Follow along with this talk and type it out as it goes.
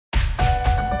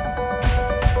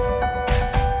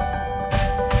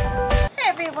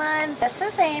This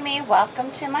is Amy. Welcome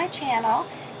to my channel.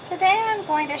 Today I'm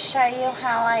going to show you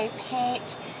how I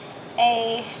paint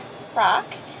a rock.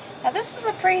 Now this is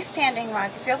a freestanding rock.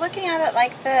 If you're looking at it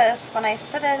like this, when I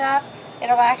sit it up,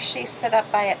 it'll actually sit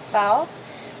up by itself.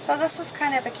 So this is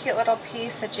kind of a cute little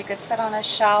piece that you could sit on a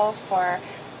shelf or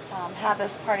have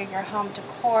as part of your home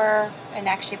decor and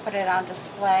actually put it on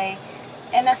display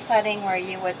in a setting where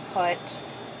you would put,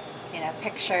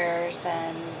 pictures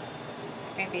and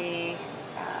maybe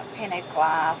painted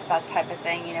glass, that type of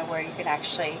thing, where you can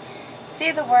actually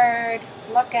see the word,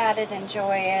 look at it,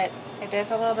 enjoy it. It is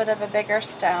a little bit of a bigger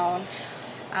stone.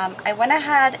 I went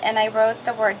ahead and I wrote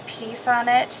the word peace on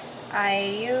it. I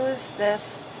used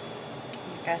this,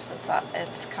 I guess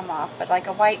it's come off, but like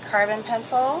a white carbon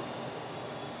pencil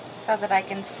so that I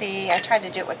can see. I tried to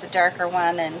do it with the darker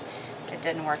one and it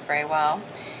didn't work very well.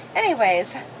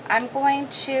 Anyways, I'm going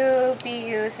to be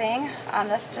using on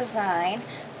this design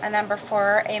a number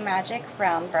 4 A Magic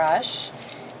round brush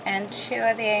and 2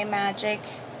 of the A Magic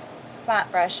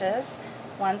flat brushes.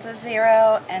 One's a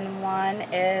 0 and one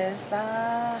is,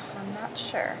 I'm not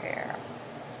sure here.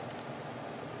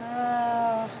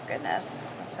 Oh goodness,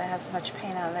 I have so much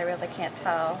paint on it I really can't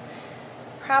tell.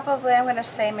 Probably I'm going to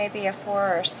say maybe a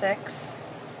 4 or 6,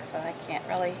 so I can't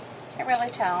really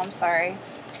tell, I'm sorry.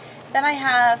 Then I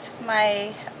have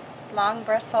my long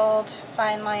bristled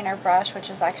fine liner brush, which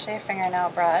is actually a fingernail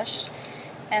brush,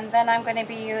 and then I'm going to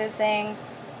be using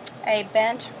a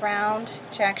bent round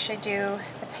to actually do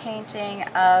the painting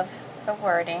of the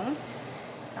wording.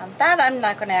 That I'm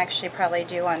not going to actually probably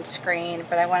do on screen,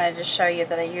 but I wanted to show you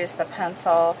that I use the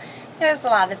pencil. There's a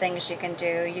lot of things you can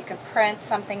do. You can print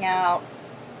something out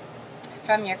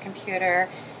from your computer,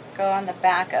 go on the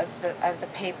back of the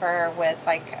paper with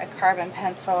like a carbon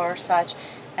pencil or such,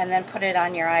 and then put it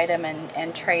on your item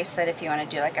and trace it if you want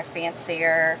to do like a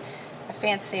fancier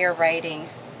writing.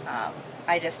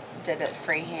 I just did it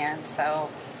freehand,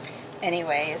 so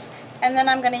anyways. And then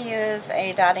I'm going to use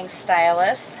a dotting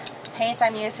stylus. Paint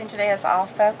I'm using today is all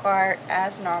FolkArt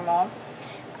as normal.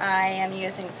 I am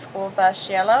using School Bus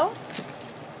Yellow,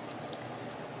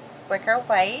 Wicker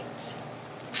White,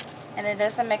 and it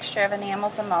is a mixture of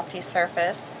enamels and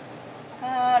multi-surface. No,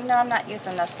 I'm not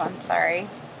using this one, sorry.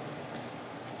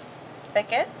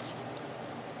 Thicket,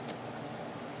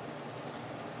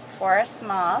 Forest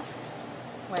Moss,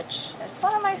 which is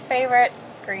one of my favorite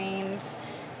greens,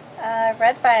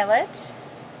 Red Violet,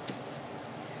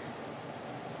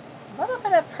 a little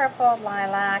bit of purple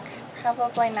lilac,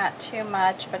 probably not too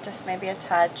much, but just maybe a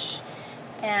touch,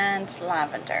 and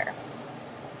lavender.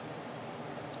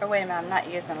 Oh wait a minute, I'm not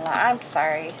using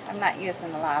I'm not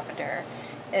using the lavender.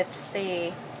 It's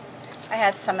the, I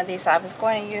had some of these, I was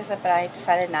going to use it, but I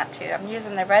decided not to. I'm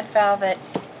using the red velvet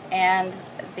and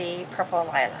the purple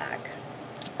lilac.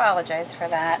 Apologize for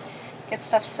that. Get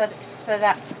stuff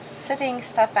sitting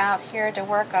stuff out here to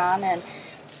work on, and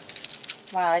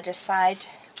while I decide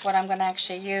what I'm going to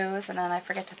actually use, and then I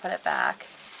forget to put it back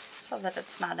so that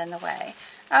it's not in the way.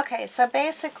 Okay, so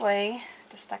basically,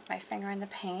 just stuck my finger in the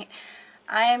paint.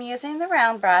 I am using the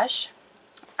round brush.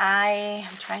 I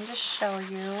am trying to show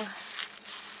you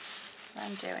what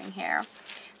I'm doing here.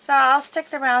 So I'll stick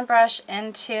the round brush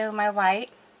into my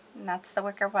white, and that's the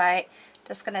Wicker White.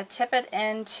 Just going to tip it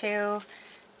into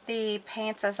the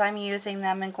paints as I'm using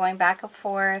them and going back and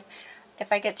forth.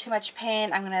 If I get too much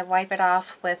paint, I'm going to wipe it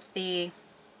off with the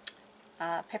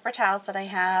paper towels that I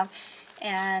have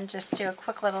and just do a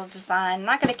quick little design. I'm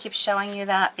not going to keep showing you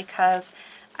that because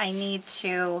I need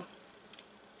to,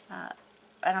 I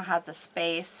don't have the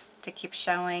space to keep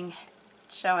showing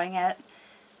it,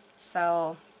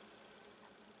 so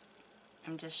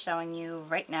I'm just showing you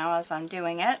right now as I'm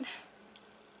doing it.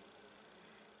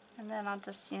 And then I'll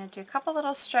just do a couple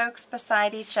little strokes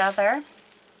beside each other.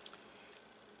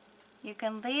 You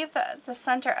can leave the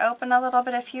center open a little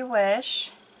bit if you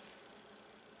wish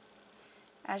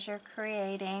as you're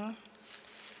creating.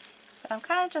 But I'm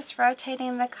kind of just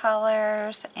rotating the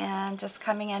colors and just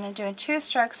coming in and doing 2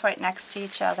 strokes right next to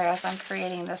each other as I'm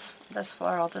creating this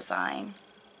floral design.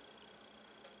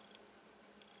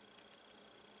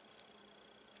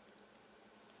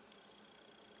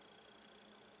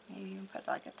 Maybe you can put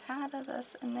like a tad of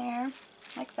this in there,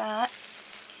 like that.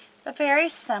 But very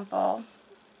simple.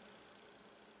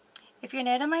 If you're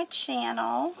new to my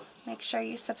channel, make sure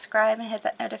you subscribe and hit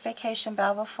that notification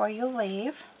bell before you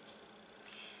leave.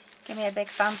 Give me a big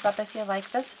thumbs up if you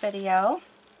like this video.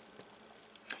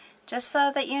 Just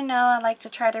so that you know, I like to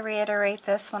try to reiterate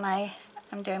this when I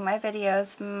am doing my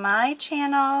videos. My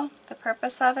channel, the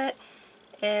purpose of it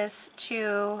is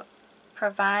to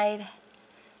provide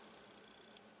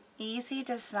easy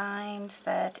designs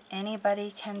that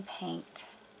anybody can paint.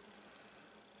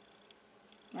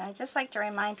 Now, I just like to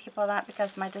remind people of that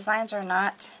because my designs are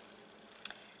not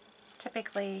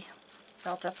typically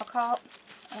real difficult,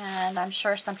 and I'm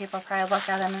sure some people probably look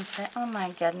at them and say, oh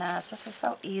my goodness, this is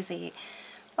so easy.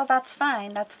 Well, that's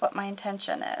fine. That's what my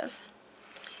intention is.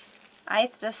 I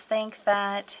just think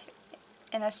that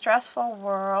in a stressful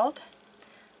world,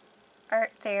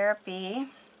 art therapy,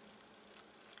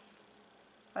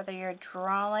 whether you're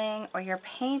drawing or you're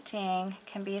painting,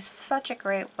 can be such a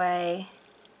great way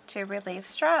to relieve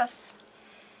stress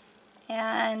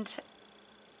and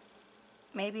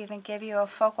maybe even give you a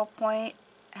focal point,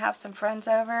 have some friends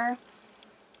over,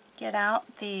 get out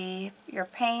your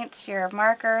paints, your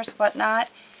markers, whatnot,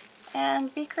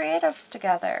 and be creative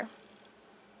together.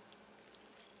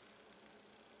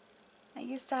 I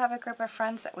used to have a group of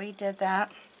friends that we did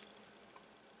that,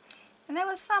 and it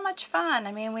was so much fun.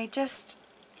 I mean, we just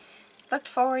looked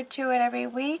forward to it every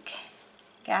week,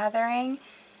 gathering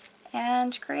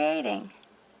and creating.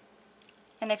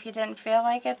 And if you didn't feel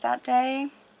like it that day,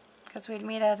 because we'd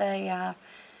meet at a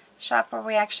shop where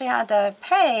we actually had to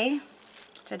pay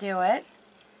to do it,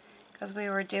 because we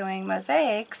were doing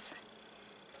mosaics,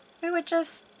 we would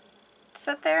just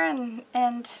sit there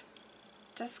and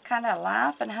just kind of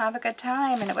laugh and have a good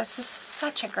time, and it was just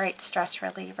such a great stress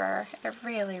reliever. It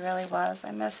really, really was.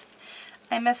 I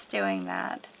miss doing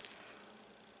that.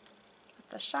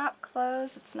 The shop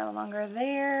closed, it's no longer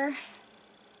there.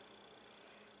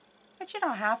 But you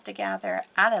don't have to gather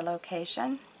at a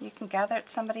location. You can gather at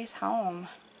somebody's home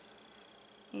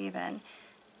even.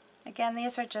 Again,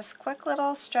 these are just quick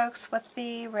little strokes with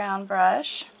the round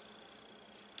brush.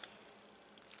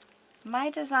 My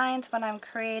designs, when I'm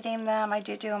creating them, I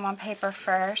do them on paper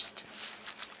first.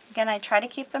 Again, I try to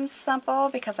keep them simple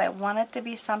because I want it to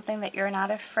be something that you're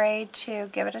not afraid to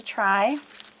give it a try.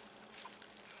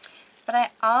 But I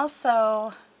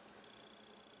also,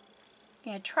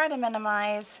 try to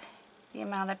minimize the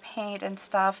amount of paint and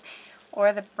stuff,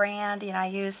 or the brand. I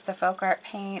use the FolkArt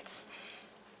paints,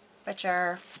 which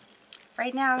are,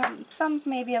 right now, some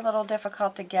may be a little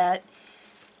difficult to get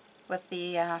with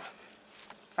the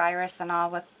virus and all,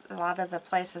 with a lot of the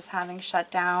places having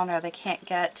shut down, or they can't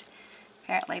get,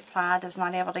 apparently Plaid is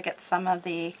not able to get some of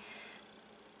the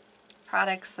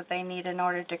products that they need in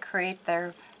order to create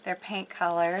their paint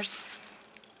colors,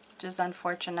 which is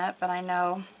unfortunate, but I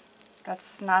know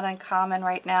that's not uncommon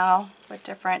right now with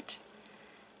different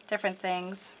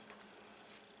things.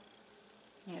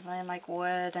 Like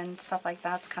wood and stuff like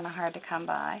that's kind of hard to come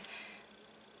by.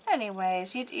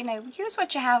 Anyways, you know, use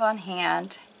what you have on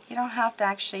hand. You don't have to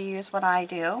actually use what I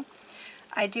do.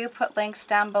 I do put links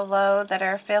down below that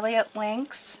are affiliate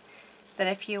links, that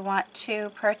if you want to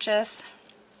purchase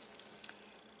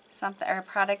something or a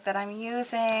product that I'm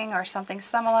using or something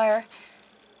similar,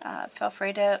 feel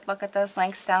free to look at those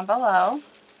links down below.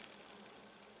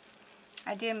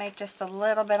 I do make just a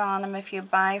little bit on them if you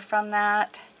buy from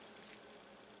that,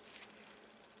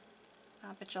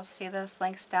 but you'll see those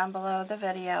links down below the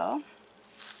video.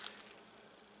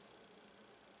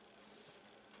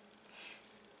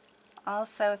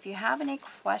 Also, if you have any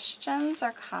questions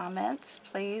or comments,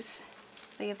 please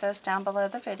leave those down below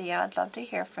the video. I'd love to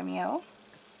hear from you.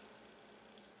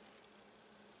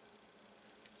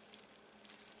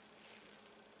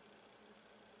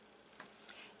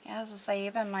 As I say,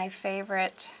 even my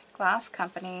favorite glass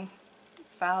company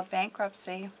filed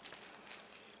bankruptcy,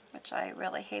 which I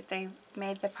really hate. They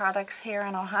made the products here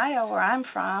in Ohio, where I'm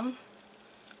from,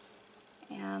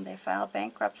 and they filed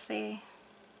bankruptcy,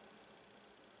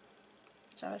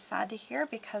 which I was sad to hear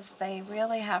because they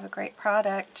really have a great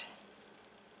product.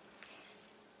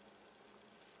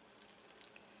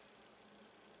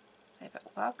 But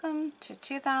welcome to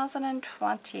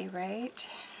 2020, right?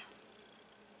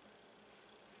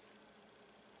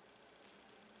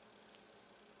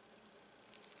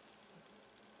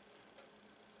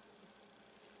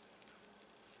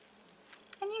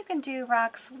 And you can do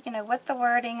rocks, you know, with the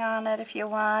wording on it if you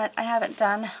want. I haven't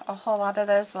done a whole lot of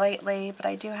those lately, but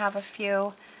I do have a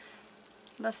few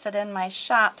listed in my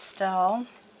shop still.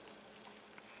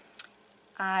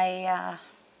 I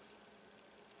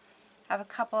have a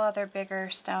couple other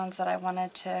bigger stones that I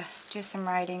wanted to do some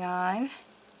writing on.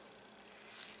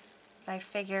 But I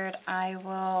figured I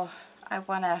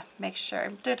want to make sure,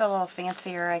 do it a little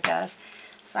fancier, I guess.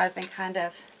 So I've been kind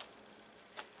of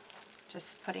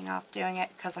just putting off doing it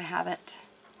because I haven't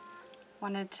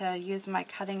wanted to use my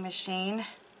cutting machine.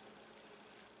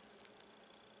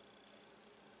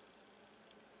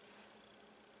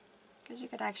 Because you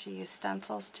could actually use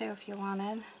stencils too if you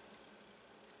wanted.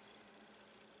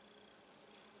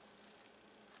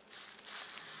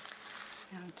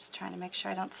 Now I'm just trying to make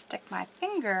sure I don't stick my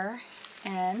finger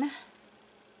in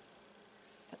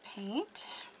the paint.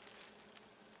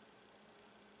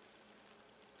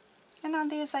 And on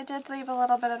these I did leave a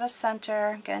little bit of a center.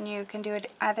 Again, you can do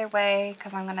it either way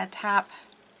because I'm going to tap,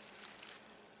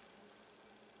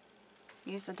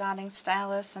 use the dotting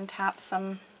stylus and tap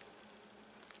some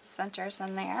centers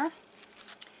in there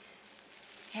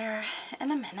here in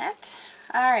a minute.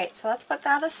 Alright, so let's put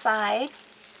that aside.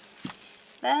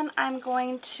 Then I'm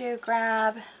going to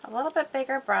grab a little bit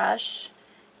bigger brush.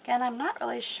 Again, I'm not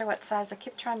really sure what size. I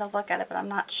keep trying to look at it, but I'm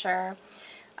not sure.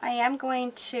 I am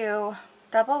going to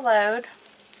double load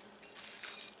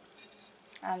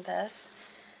on this,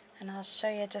 and I'll show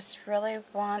you just really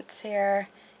once here.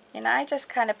 You know, I just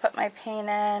kind of put my paint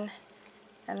in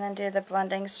and then do the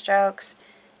blending strokes.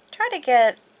 Try to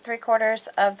get 3/4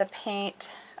 of the paint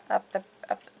up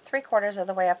 3/4 of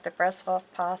the way up the bristle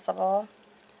if possible.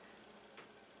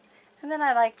 And then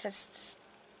I like to stick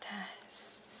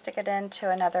it into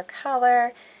another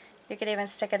color. You could even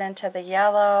stick it into the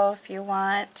yellow if you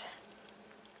want.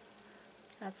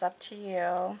 That's up to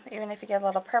you. Even if you get a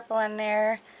little purple in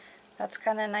there, that's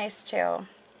kind of nice too.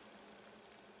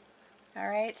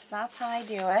 Alright, so that's how I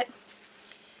do it.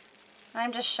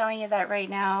 I'm just showing you that right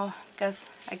now because,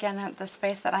 again, the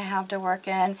space that I have to work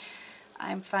in,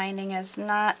 I'm finding is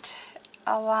not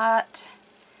a lot.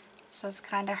 So it's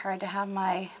kind of hard to have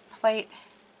my plate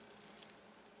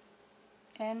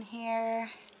in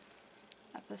here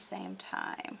at the same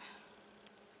time.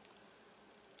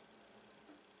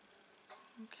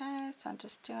 Okay, so I'm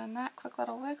just doing that quick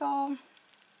little wiggle.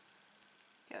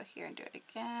 Go here and do it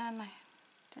again. I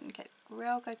didn't get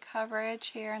real good coverage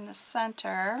here in the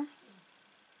center.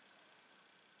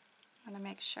 I'm going to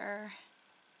make sure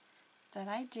that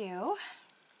I do.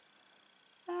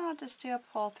 I'll just do a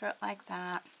pull through it like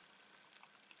that.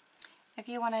 If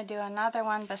you want to do another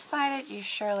one beside it, you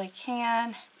surely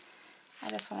can. I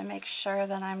just want to make sure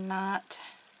that I'm not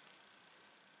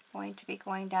going to be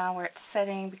going down where it's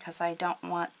sitting because I don't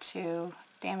want to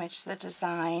damage the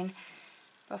design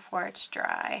before it's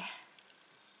dry.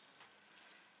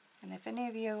 And if any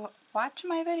of you watch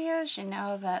my videos, you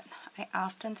know that I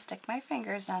often stick my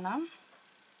fingers in them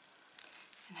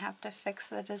and have to fix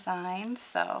the design,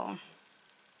 so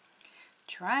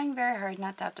trying very hard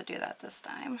not to have to do that this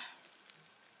time.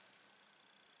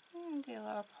 And do a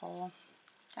little pull.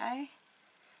 Okay?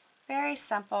 Very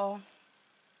simple.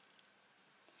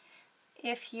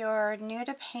 If you're new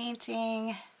to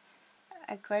painting,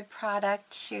 a good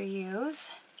product to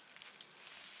use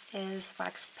is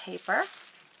waxed paper.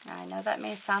 Now, I know that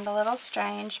may sound a little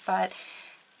strange, but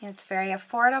it's very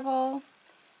affordable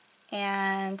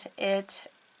and it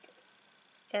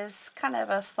is kind of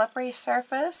a slippery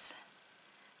surface,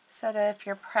 so that if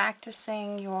you're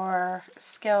practicing your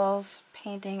skills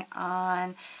painting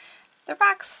on, the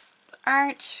rocks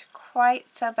aren't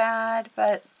quite so bad,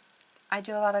 but I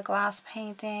do a lot of glass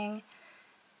painting,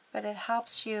 but it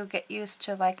helps you get used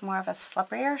to like more of a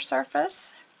slipperier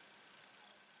surface,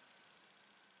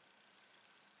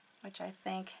 which I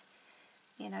think,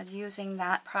 you know, using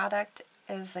that product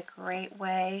is a great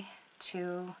way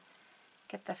to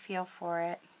get the feel for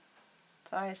it.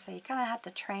 So I say you kind of have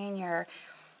to train your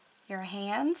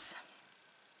hands.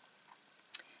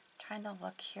 I'm trying to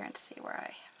look here and see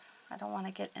where I don't want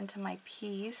to get into my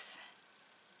piece,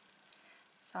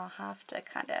 so I'll have to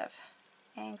kind of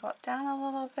angle it down a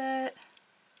little bit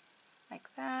like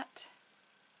that.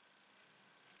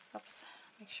 Oops,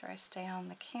 make sure I stay on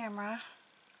the camera.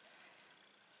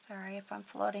 Sorry if I'm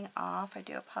floating off, I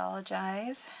do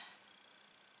apologize.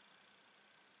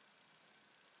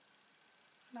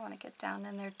 I don't want to get down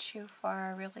in there too far,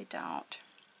 I really don't.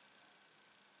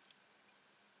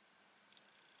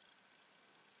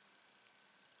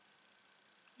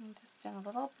 I'm just doing a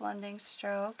little blending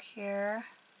stroke here.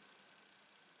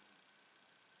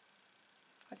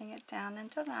 Putting it down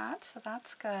into that, so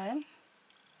that's good.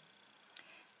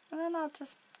 And then I'll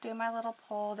just do my little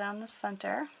pull down the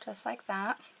center, just like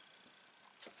that.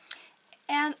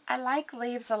 And I like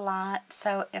leaves a lot,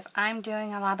 so if I'm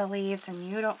doing a lot of leaves and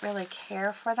you don't really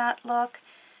care for that look,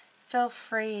 feel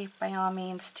free by all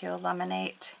means to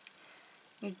eliminate.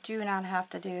 You do not have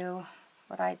to do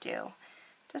what I do.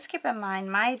 Just keep in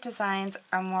mind, my designs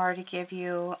are more to give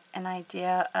you an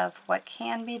idea of what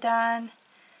can be done,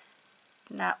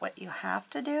 not what you have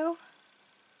to do.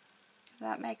 If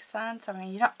that makes sense. I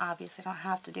mean, you don't obviously don't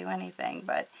have to do anything,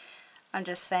 but I'm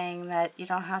just saying that you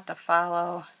don't have to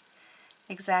follow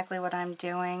exactly what I'm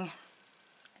doing.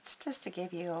 It's just to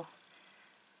give you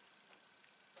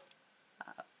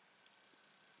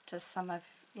just some of,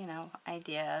 you know,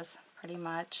 ideas, pretty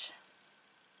much.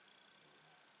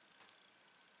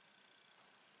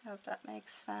 I hope that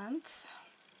makes sense.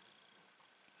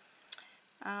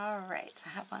 Alright, I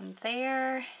have one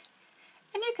there.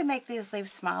 And you can make these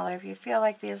leaves smaller if you feel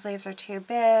like these leaves are too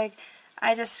big.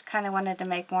 I just kind of wanted to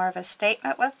make more of a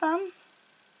statement with them.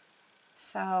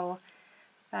 So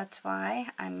that's why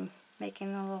I'm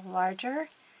making them a little larger.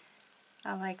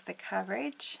 I like the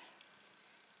coverage.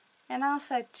 And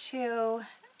also too,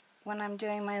 when I'm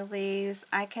doing my leaves,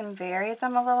 I can vary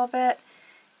them a little bit,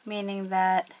 meaning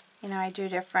that, you know, I do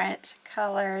different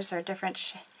colors or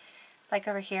different like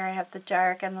over here I have the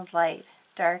dark and the light,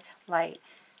 dark, light,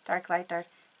 dark, light, dark.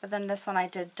 But then this one I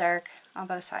did dark on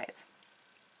both sides.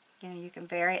 You know, you can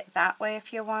vary it that way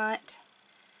if you want.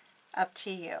 Up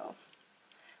to you.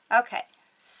 Okay,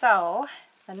 so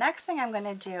the next thing I'm going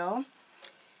to do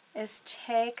is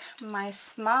take my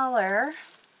smaller,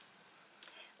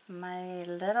 my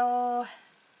little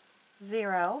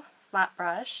 0 flat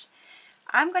brush.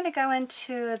 I'm going to go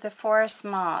into the forest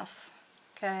moss,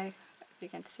 okay, if you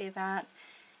can see that,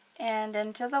 and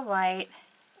into the white,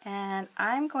 and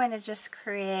I'm going to just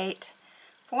create,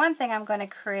 for one thing, I'm going to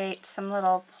create some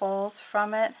little pulls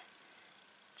from it,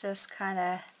 just kind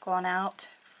of going out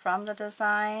from the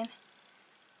design.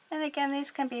 And again,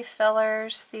 these can be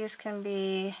fillers, these can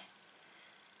be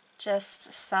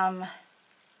just some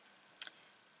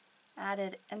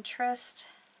added interest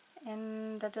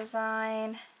in the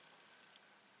design,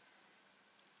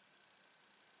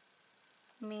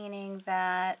 meaning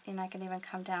that, you know, I can even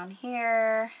come down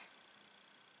here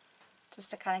just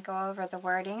to kind of go over the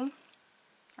wording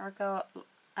or go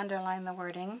underline the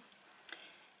wording.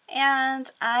 And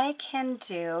I can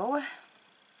do,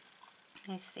 let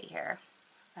me see here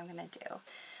what I'm going to do.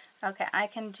 Okay, I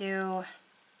can do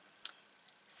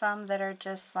some that are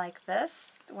just like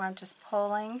this, where I'm just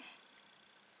pulling.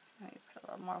 Let me put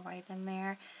a little more white in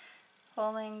there.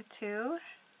 Pulling to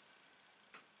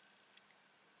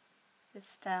the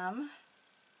stem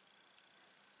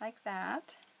like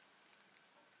that.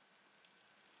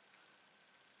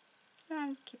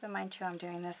 And keep in mind too, I'm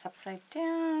doing this upside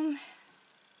down.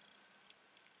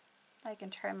 I can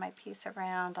turn my piece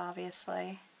around,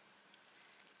 obviously.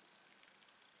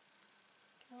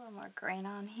 Get a little more grain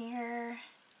on here.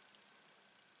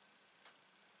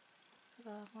 A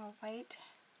little more white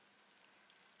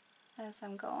as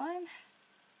I'm going.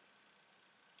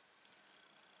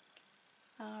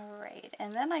 Alright,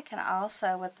 and then I can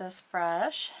also, with this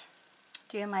brush,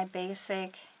 do my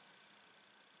basic,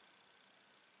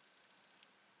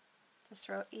 just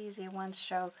real easy one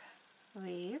stroke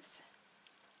leaves.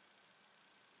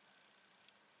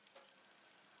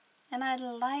 And I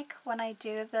like when I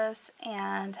do this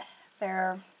and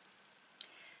they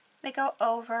go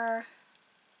over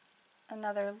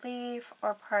another leaf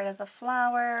or part of the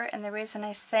flower, and the reason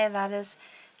I say that is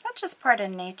that's just part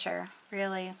of nature,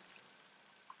 really.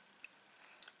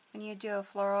 When you do a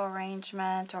floral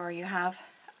arrangement or you have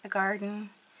a garden,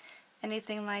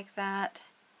 anything like that,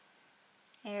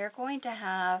 you're going to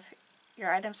have,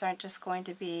 your items aren't just going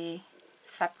to be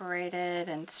separated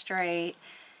and straight.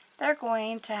 They're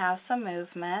going to have some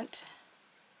movement.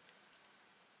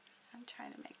 I'm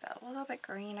trying to make that a little bit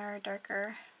greener,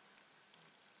 darker.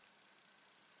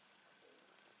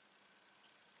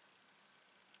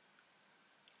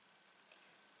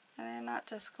 And they're not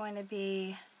just going to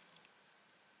be,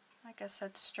 like I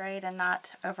said, straight and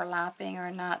not overlapping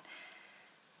or not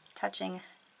touching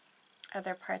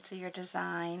other parts of your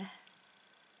design.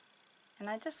 And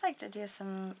I just like to do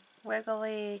some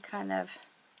wiggly kind of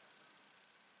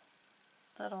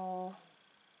little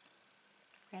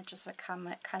branches that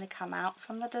kind of come out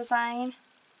from the design.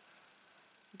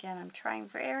 Again, I'm trying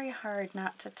very hard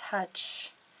not to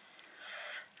touch.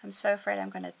 I'm so afraid I'm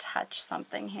going to touch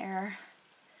something here.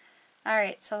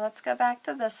 Alright, so let's go back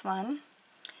to this one.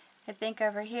 I think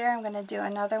over here I'm going to do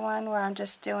another one where I'm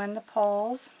just doing the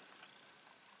poles.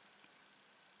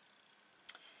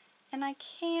 And I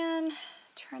can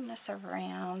turn this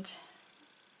around.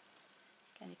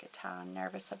 Again, you could tell I'm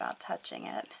nervous about touching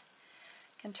it.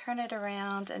 You can turn it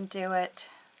around and do it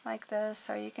like this,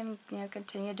 or you can,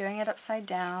 continue doing it upside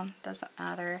down. Doesn't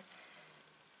matter.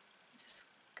 Just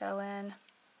go in,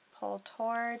 pull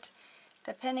towards.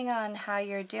 Depending on how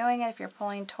you're doing it, if you're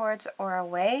pulling towards or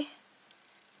away,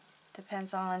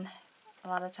 depends on a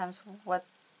lot of times what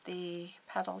the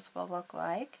petals will look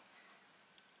like.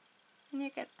 And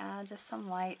you can add just some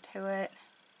white to it.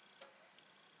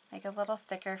 Make it a little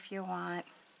thicker if you want.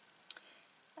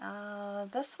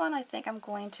 This one I think I'm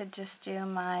going to just do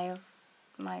my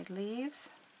leaves,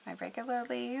 my regular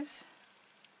leaves.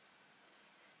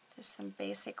 Just some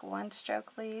basic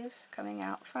one-stroke leaves coming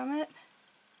out from it.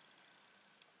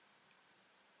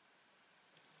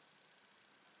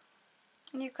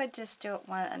 And you could just do it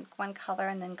one color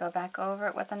and then go back over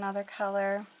it with another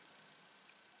color.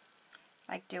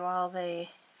 Like do all the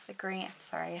green.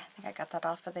 Sorry, I think I got that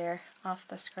off of there, off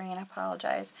the screen. I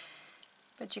apologize.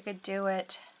 But you could do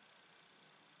it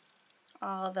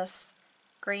all this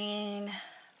green,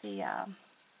 the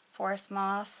forest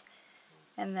moss,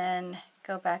 and then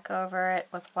go back over it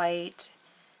with white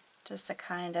just to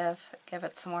kind of give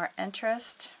it some more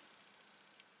interest.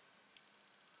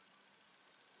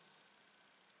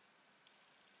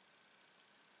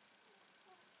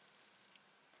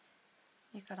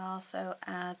 You could also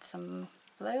add some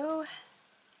blue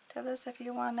to this if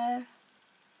you wanted.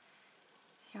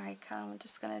 Here I come. I'm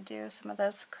just going to do some of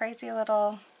those crazy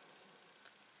little,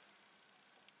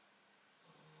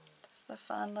 just the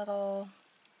fun little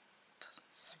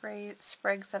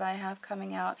sprigs that I have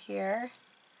coming out here.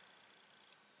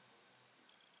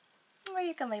 Or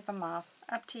you can leave them off,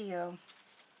 up to you.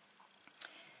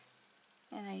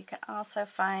 You know, you can also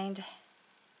find,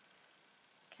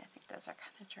 okay, I think those are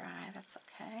kind of dry, that's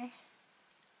okay.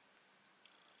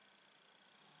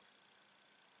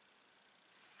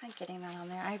 Am I getting that on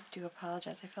there? I do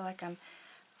apologize. I feel like I'm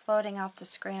floating off the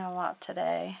screen a lot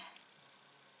today.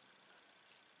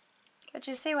 But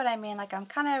you see what I mean? Like I'm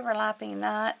kind of overlapping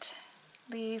that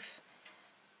leaf,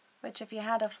 which if you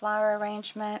had a flower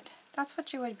arrangement, that's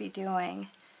what you would be doing.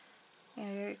 You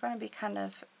know, you're going to be kind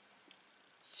of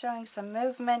showing some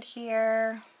movement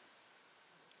here.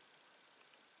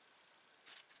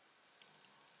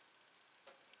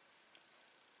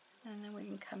 And then we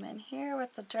can come in here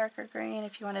with the darker green.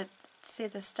 If you want to see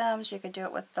the stems, you could do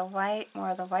it with the white,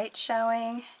 more of the white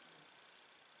showing.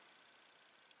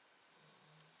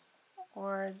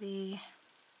 Or the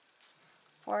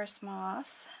forest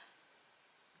moss.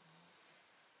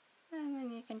 And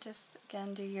then you can just,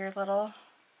 again, do your little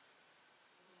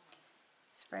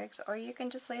sprigs, or you can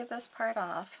just leave this part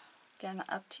off. Again,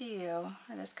 up to you.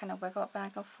 I just kind of wiggle it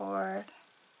back and forth.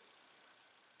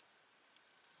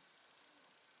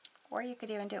 Or you could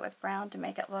even do it with brown to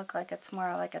make it look like it's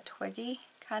more like a twiggy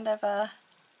kind of a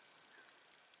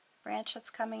branch that's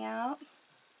coming out.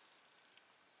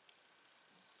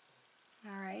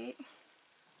 Alright.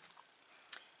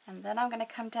 And then I'm going to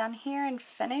come down here and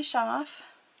finish off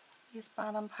these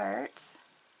bottom parts.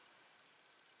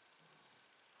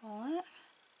 Pull it.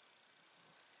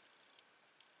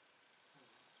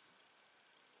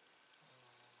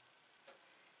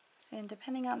 See, and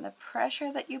depending on the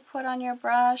pressure that you put on your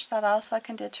brush, that also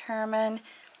can determine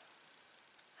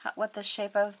what the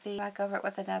shape of the, back over it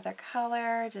with another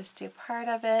color, just do part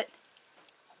of it,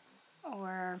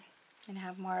 or you can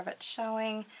have more of it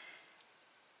showing.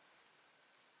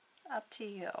 Up to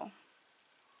you.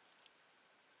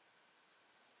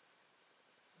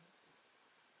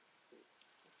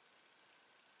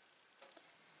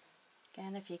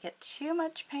 Again, if you get too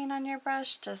much paint on your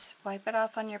brush, just wipe it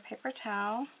off on your paper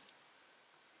towel.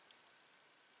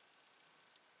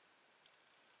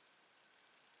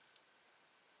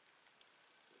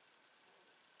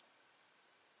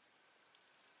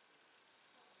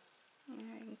 And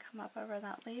you can come up over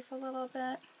that leaf a little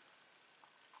bit.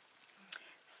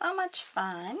 So much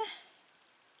fun.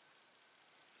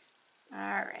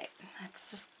 Alright,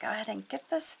 let's just go ahead and get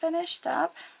this finished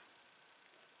up.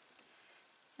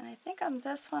 And I think on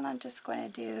this one I'm just going to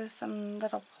do some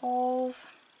little pulls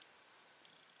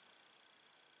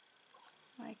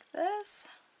like this.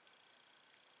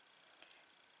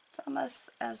 It's almost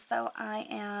as though I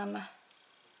am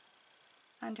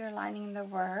underlining the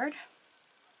word.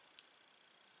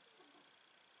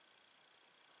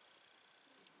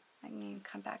 I can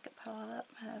come back and put a little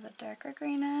bit of the darker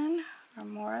green in, or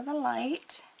more of the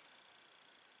light.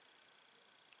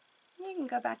 You can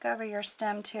go back over your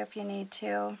stem too if you need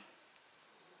to.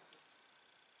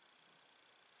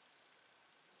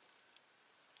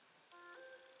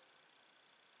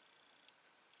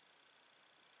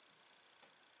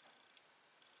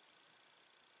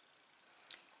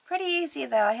 Pretty easy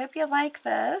though. I hope you like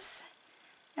this.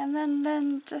 And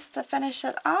then just to finish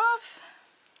it off,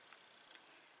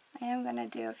 I am going to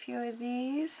do a few of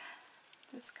these.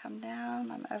 Just come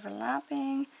down, I'm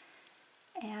overlapping,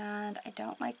 and I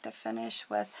don't like to finish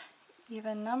with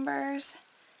even numbers,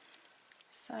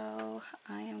 so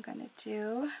I am going to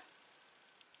do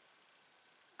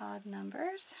odd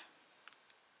numbers.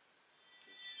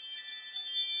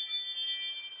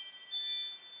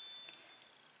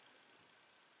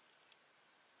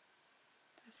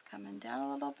 Just coming down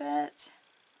a little bit,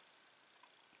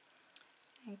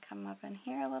 and come up in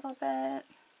here a little bit.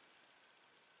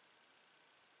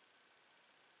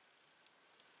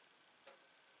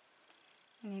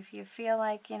 And if you feel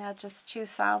like, you know, just too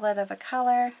solid of a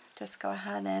color, just go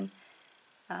ahead and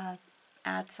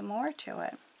add some more to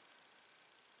it.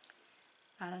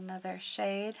 Add another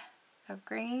shade of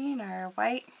green or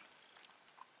white,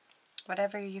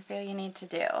 whatever you feel you need to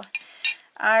do.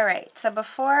 Alright, so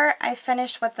before I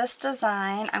finish with this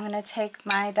design, I'm going to take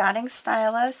my dotting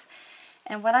stylus,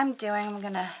 and what I'm doing, I'm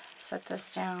going to set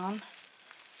this down.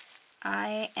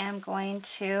 I am going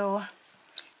to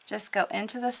just go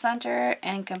into the center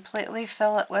and completely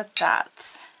fill it with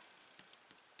dots.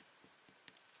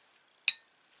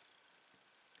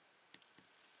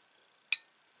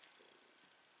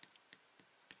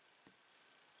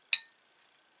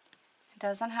 It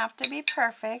doesn't have to be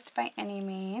perfect by any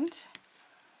means.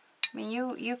 I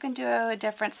mean, you can do a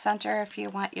different center if you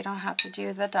want. You don't have to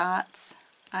do the dots.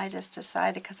 I just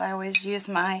decided, because I always use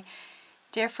my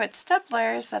different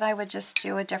stipplers, that I would just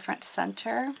do a different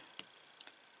center.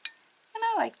 And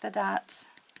I like the dots.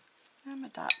 I'm a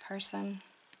dot person.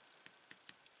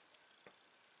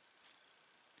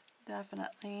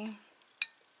 Definitely.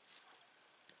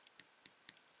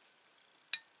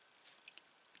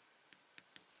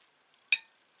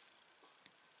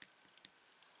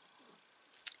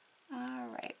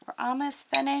 Alright, we're almost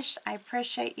finished. I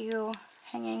appreciate you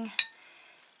hanging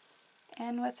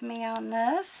in with me on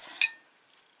this.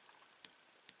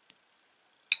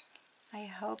 I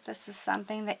hope this is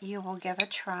something that you will give a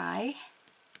try.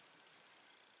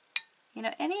 You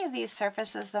know, any of these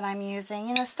surfaces that I'm using,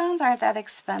 you know, stones aren't that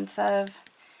expensive,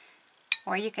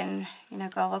 or you can, you know,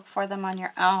 go look for them on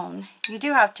your own. You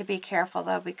do have to be careful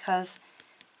though, because,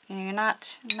 you know,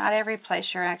 not every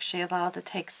place you're actually allowed to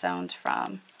take stones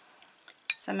from.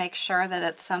 So make sure that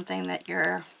it's something that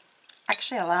you're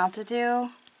actually allowed to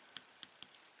do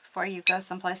before you go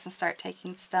someplace and start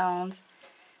taking stones.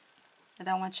 I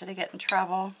don't want you to get in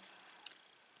trouble.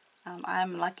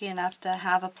 I'm lucky enough to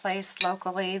have a place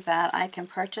locally that I can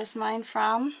purchase mine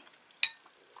from.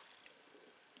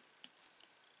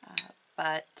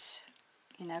 But,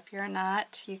 you know, if you're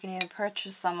not, you can either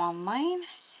purchase them online.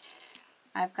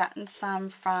 I've gotten some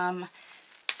from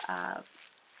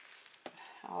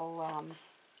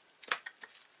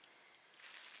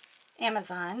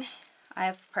Amazon.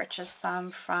 I've purchased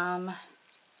some from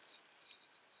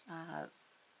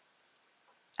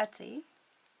Etsy.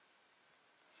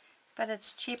 But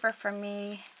it's cheaper for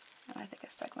me, and I think I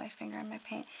stuck my finger in my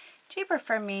paint, cheaper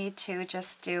for me to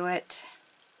just do it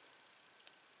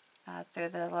through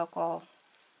the local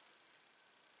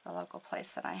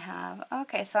place that I have.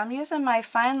 Okay, so I'm using my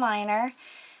fine liner,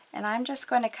 and I'm just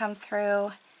going to come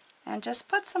through and just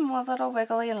put some little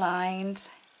wiggly lines.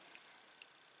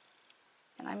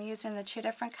 And I'm using the two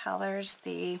different colors,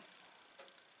 the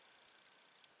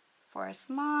Forest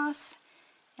Moss,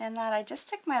 and that I just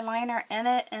stick my liner in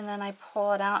it and then I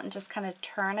pull it out and just kind of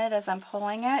turn it as I'm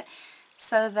pulling it,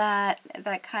 so that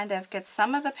that kind of gets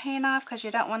some of the paint off, because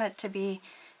you don't want it to be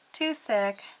too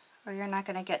thick or you're not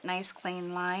going to get nice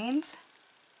clean lines.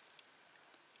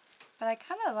 But I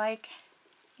kind of like,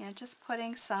 you know, just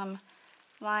putting some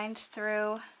lines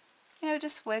through, you know,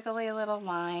 just wiggly little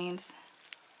lines.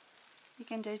 You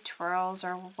can do twirls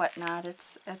or whatnot,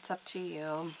 it's up to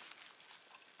you.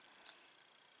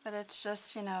 But it's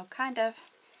just, you know, kind of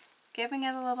giving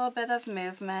it a little bit of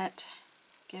movement,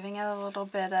 giving it a little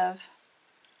bit of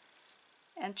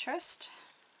interest,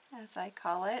 as I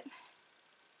call it.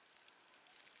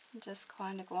 Just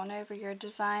kind of going over your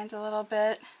designs a little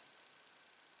bit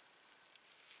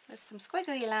with some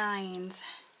squiggly lines.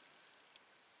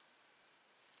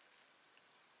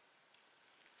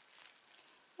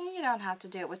 And you don't have to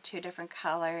do it with two different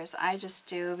colors. I just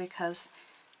do because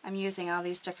I'm using all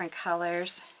these different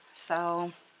colors,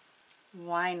 so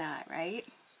why not, right?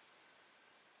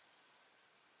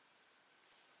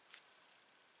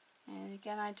 And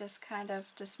again, I just kind of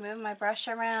just move my brush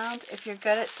around. If you're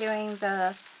good at doing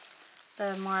the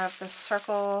more of the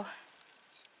circle,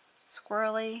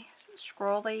 scrolly,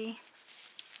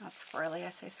 not squirrely,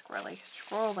 I say squirrely,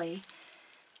 scrolly,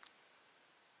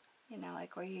 you know,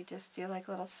 like where you just do like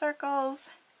little circles.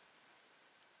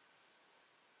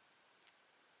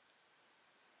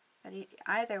 But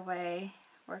either way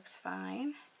works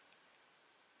fine.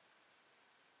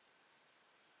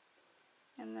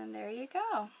 And then there you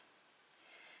go.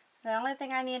 The only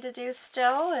thing I need to do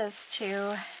still is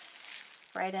to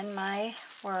write in my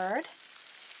word.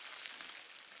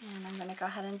 And I'm going to go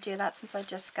ahead and do that since I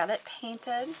just got it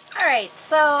painted. Alright,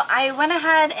 so I went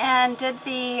ahead and did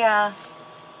the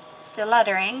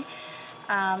lettering.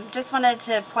 Just wanted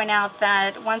to point out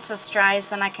that once this dries,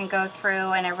 then I can go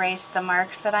through and erase the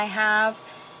marks that I have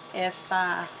if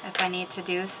I need to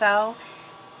do so.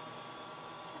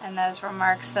 And those were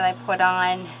marks that I put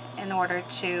on in order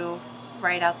to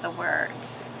write out the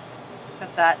words.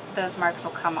 But those marks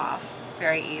will come off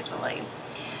very easily.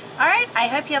 Alright, I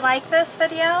hope you like this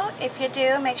video. If you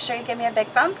do, make sure you give me a big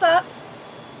thumbs up.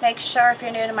 Make sure if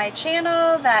you're new to my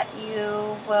channel that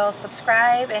you will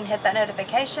subscribe and hit that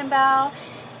notification bell.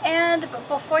 And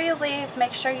before you leave,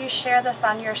 make sure you share this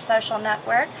on your social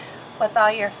network with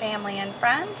all your family and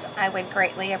friends. I would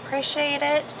greatly appreciate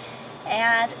it.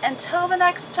 And until the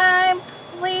next time,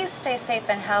 please stay safe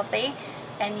and healthy,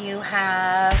 and you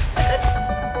have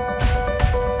a good